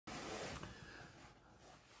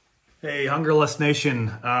Hey, Hungerless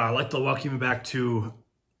Nation. I'd like to welcome you back to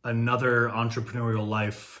another entrepreneurial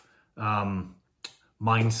life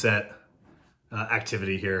mindset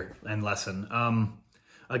activity here and lesson.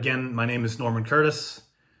 Again, my name is Norman Curtis.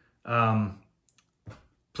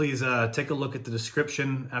 Please take a look at the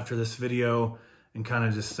description after this video and kind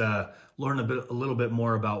of just learn a little bit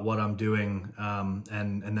more about what I'm doing, and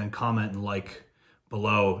then comment and like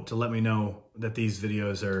below to let me know that these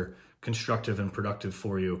videos are constructive and productive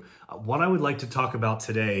for you. What I would like to talk about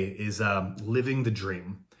today is living the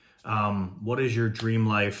dream. What is your dream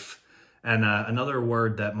life? And another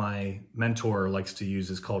word that my mentor likes to use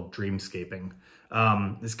is called dreamscaping.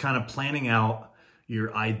 It's kind of planning out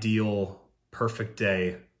your ideal perfect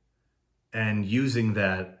day and using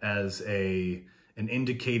that as an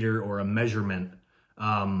indicator or a measurement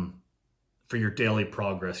for your daily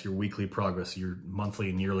progress, your weekly progress, your monthly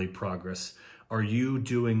and yearly progress. Are you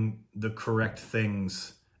doing the correct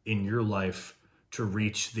things in your life to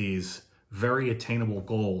reach these very attainable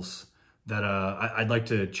goals that I'd like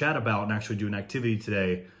to chat about and actually do an activity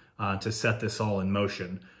today to set this all in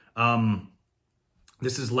motion?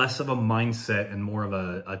 This is less of a mindset and more of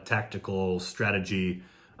a tactical strategy.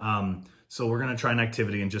 So we're going to try an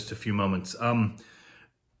activity in just a few moments.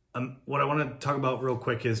 What I want to talk about real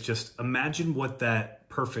quick is just imagine what that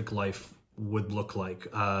perfect life would look like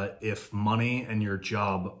if money and your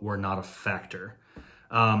job were not a factor,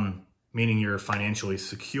 meaning you're financially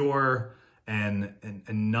secure and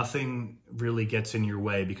nothing really gets in your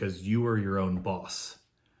way because you are your own boss.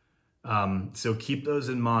 So keep those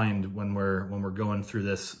in mind when we're going through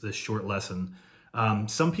this short lesson.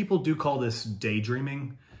 Some people do call this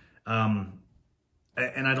daydreaming, and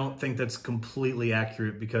I don't think that's completely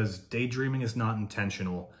accurate because daydreaming is not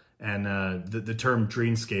intentional. And the term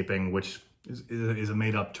dreamscaping, which is a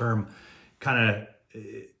made-up term, kind of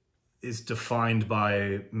is defined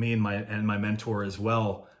by me and my mentor as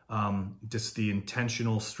well. Just the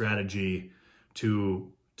intentional strategy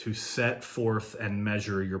to set forth and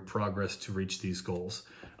measure your progress to reach these goals.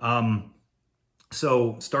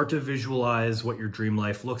 So start to visualize what your dream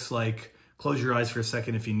life looks like. Close your eyes for a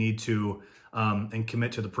second if you need to, and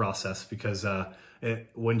commit to the process, because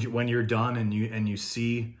when you're done and you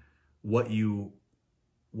see what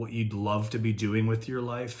you'd love to be doing with your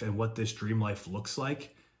life and what this dream life looks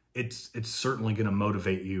like, it's certainly going to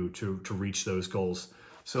motivate you to reach those goals.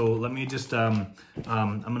 So let me just I'm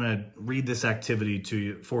going to read this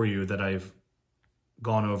activity for you that I've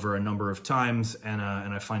gone over a number of times, and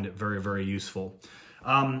I find it very, very useful.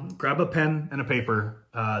 Grab a pen and a paper.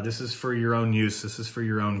 This is for your own use. This is for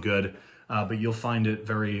your own good, but you'll find it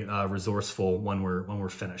very resourceful when we're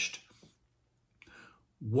finished.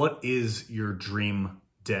 What is your dream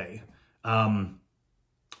day?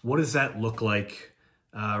 What does that look like?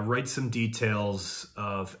 Write some details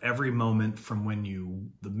of every moment from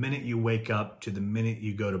the minute you wake up to the minute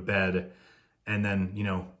you go to bed, and then,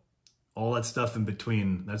 all that stuff in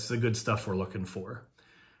between. That's the good stuff we're looking for.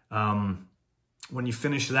 When you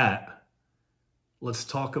finish that, let's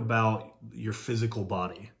talk about your physical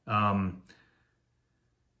body.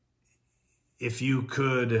 If you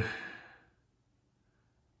could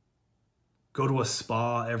go to a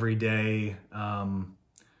spa every day,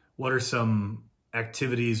 what are some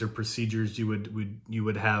activities or procedures you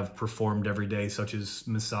would have performed every day, such as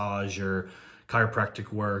massage or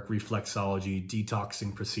chiropractic work, reflexology,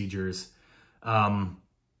 detoxing procedures?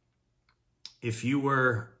 If you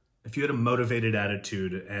had a motivated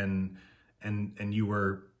attitude and you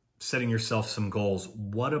were setting yourself some goals,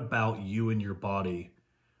 what about you and your body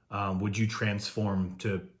would you transform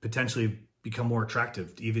to potentially become more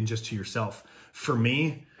attractive, even just to yourself? For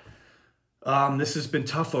me, this has been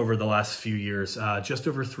tough over the last few years. Just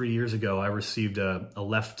over 3 years ago, I received a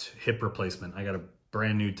left hip replacement. I got a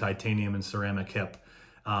brand new titanium and ceramic hip.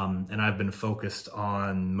 And I've been focused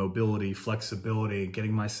on mobility, flexibility,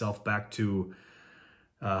 getting myself back to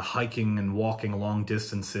hiking and walking long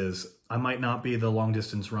distances. I might not be the long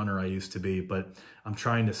distance runner I used to be, but I'm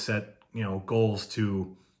trying to set, goals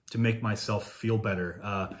to make myself feel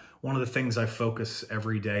better. One of the things I focus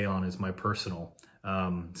every day on is my personal.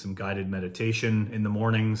 Some guided meditation in the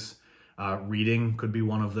mornings. Reading could be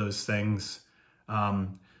one of those things.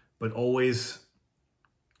 But always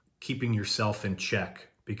keeping yourself in check,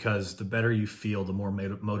 because the better you feel, the more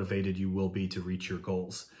motivated you will be to reach your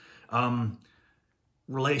goals.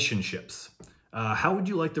 Relationships. How would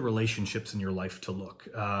you like the relationships in your life to look?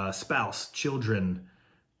 Spouse, children,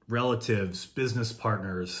 relatives, business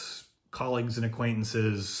partners, colleagues and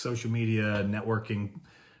acquaintances, social media, networking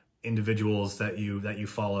individuals that you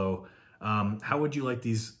follow. How would you like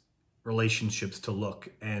these relationships to look?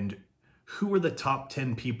 And who are the top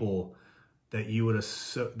 10 people that you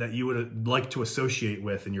would like to associate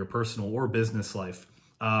with in your personal or business life?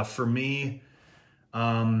 For me,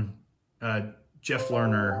 Jeff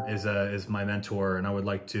Lerner is my mentor, and I would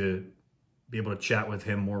like to be able to chat with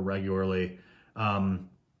him more regularly.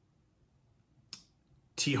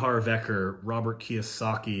 T. Harv Eker, Robert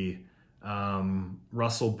Kiyosaki,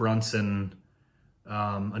 Russell Brunson,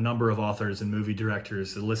 a number of authors and movie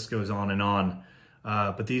directors. The list goes on and on.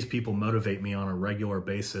 But these people motivate me on a regular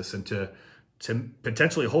basis, and to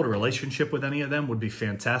potentially hold a relationship with any of them would be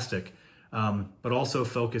fantastic. But also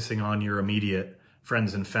focusing on your immediate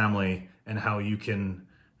friends and family and how you can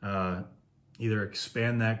either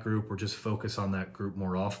expand that group or just focus on that group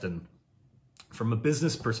more often. From a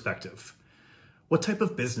business perspective, what type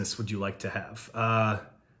of business would you like to have?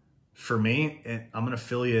 For me, I'm an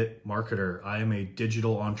affiliate marketer. I am a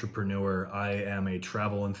digital entrepreneur. I am a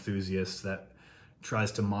travel enthusiast that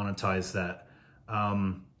tries to monetize that.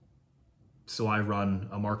 So I run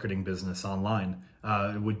a marketing business online.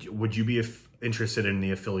 Would you be interested in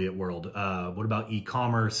the affiliate world? What about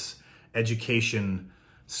e-commerce, education,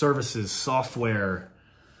 services, software?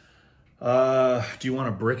 Do you want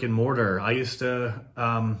a brick and mortar? I used to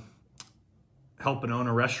help and own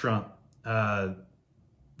a restaurant. It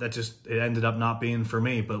ended up not being for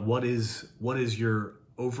me. But what is your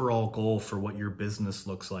overall goal for what your business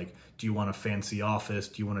looks like? Do you want a fancy office?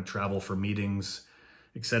 Do you want to travel for meetings,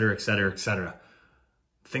 et cetera, et cetera, et cetera?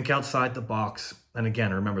 Think outside the box. And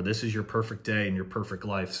again, remember, this is your perfect day and your perfect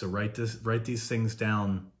life. So write these things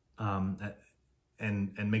down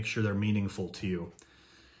and make sure they're meaningful to you.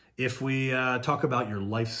 If we talk about your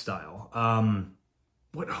lifestyle,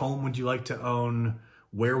 what home would you like to own?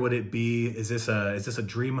 Where would it be? Is this a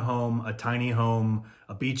dream home, a tiny home,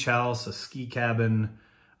 a beach house, a ski cabin,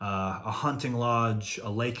 a hunting lodge, a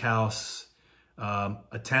lake house,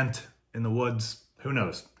 a tent in the woods? Who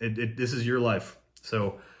knows? This is your life,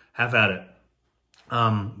 so have at it.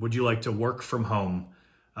 Would you like to work from home?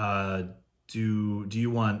 Do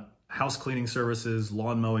you want house cleaning services,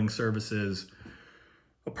 lawn mowing services,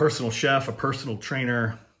 a personal chef, a personal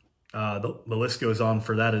trainer? The list goes on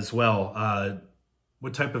for that as well.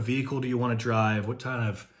 What type of vehicle do you want to drive? What kind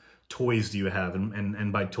of toys do you have?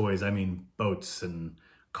 And by toys, I mean boats and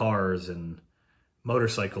cars and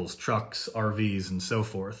motorcycles, trucks, RVs, and so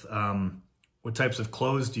forth. What types of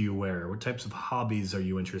clothes do you wear? What types of hobbies are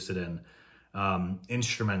you interested in?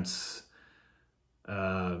 Instruments,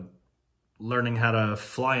 learning how to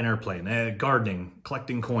fly an airplane, gardening,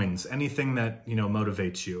 collecting coins, anything that,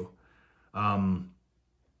 motivates you. And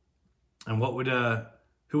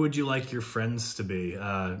who would you like your friends to be?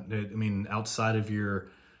 Outside of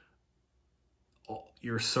your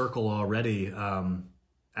circle already,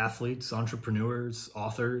 athletes, entrepreneurs,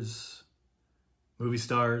 authors, movie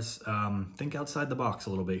stars. Think outside the box a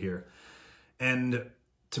little bit here. And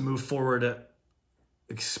to move forward,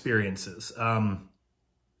 experiences.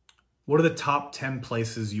 What are the top 10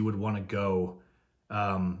 places you would want to go?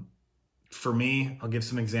 For me, I'll give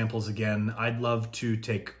some examples again. I'd love to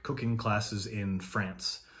take cooking classes in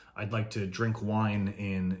France. I'd like to drink wine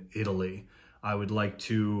in Italy. I would like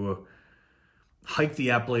to hike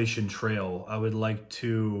the Appalachian Trail. I would like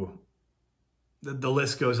to, the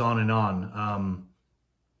list goes on and on.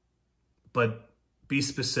 But be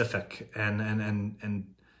specific and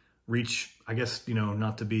reach, I guess,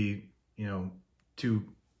 not to be, too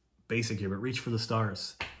basic here, but reach for the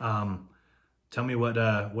stars. Tell me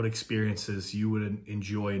what experiences you would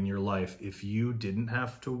enjoy in your life if you didn't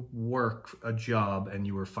have to work a job and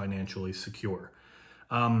you were financially secure.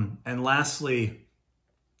 And lastly,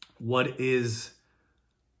 what is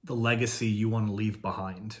the legacy you want to leave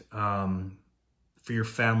behind for your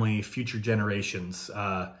family, future generations?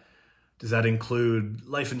 Does that include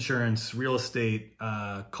life insurance, real estate,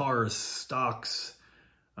 cars, stocks,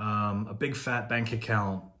 a big fat bank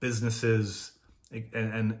account, businesses,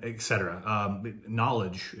 and et cetera?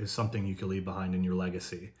 Knowledge is something you can leave behind in your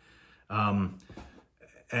legacy.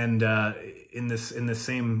 In the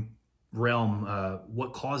same realm,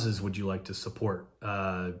 what causes would you like to support?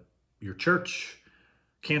 Your church,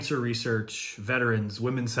 cancer research, veterans,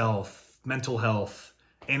 women's health, mental health,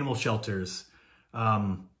 animal shelters.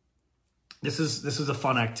 This is a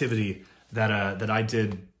fun activity that I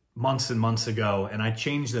did months and months ago, and I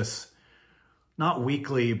changed this. Not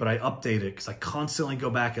weekly, but I update it because I constantly go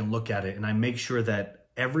back and look at it, and I make sure that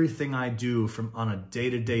everything I do on a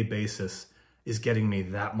day-to-day basis is getting me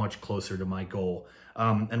that much closer to my goal.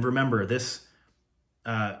 And remember,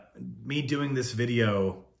 me doing this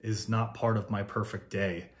video is not part of my perfect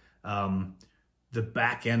day. The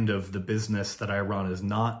back end of the business that I run is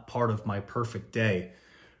not part of my perfect day.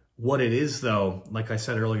 What it is though, like I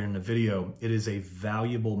said earlier in the video, it is a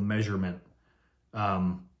valuable measurement,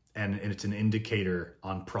 and it's an indicator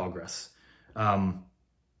on progress.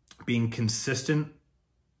 Being consistent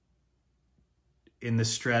in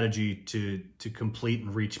this strategy to complete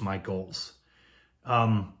and reach my goals.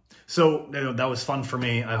 So that was fun for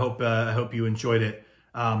me. I hope you enjoyed it.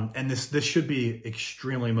 And this should be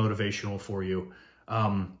extremely motivational for you.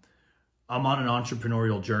 I'm on an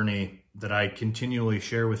entrepreneurial journey that I continually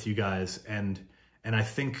share with you guys, and I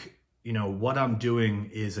think, you know, what I'm doing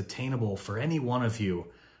is attainable for any one of you.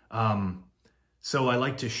 So I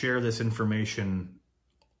like to share this information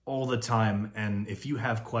all the time, and if you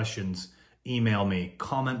have questions, email me,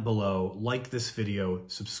 comment below, like this video,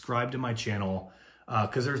 subscribe to my channel,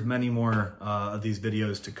 because there's many more of these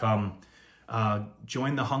videos to come.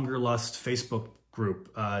 Join the Hunger Lust Facebook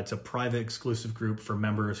group. It's a private, exclusive group for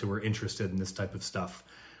members who are interested in this type of stuff.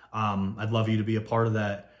 I'd love you to be a part of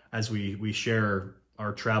that as we share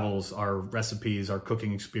our travels, our recipes, our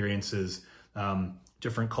cooking experiences,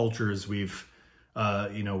 different cultures we've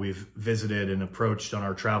visited and approached on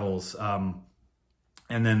our travels.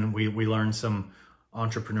 And then we learn some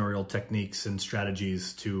entrepreneurial techniques and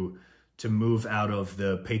strategies to move out of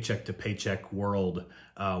the paycheck to paycheck world,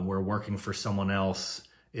 where working for someone else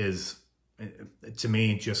is, to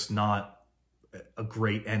me, just not a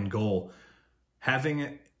great end goal.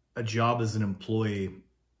 Having a job as an employee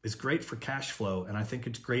is great for cash flow, and I think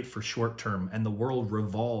it's great for short term, and the world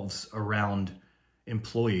revolves around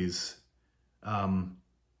employees.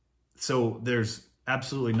 So there's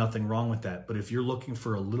absolutely nothing wrong with that. But if you're looking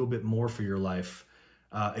for a little bit more for your life,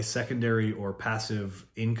 a secondary or passive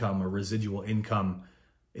income or residual income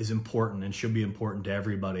is important and should be important to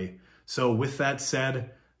everybody. So with that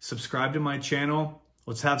said, subscribe to my channel.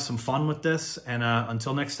 Let's have some fun with this. And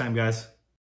until next time, guys.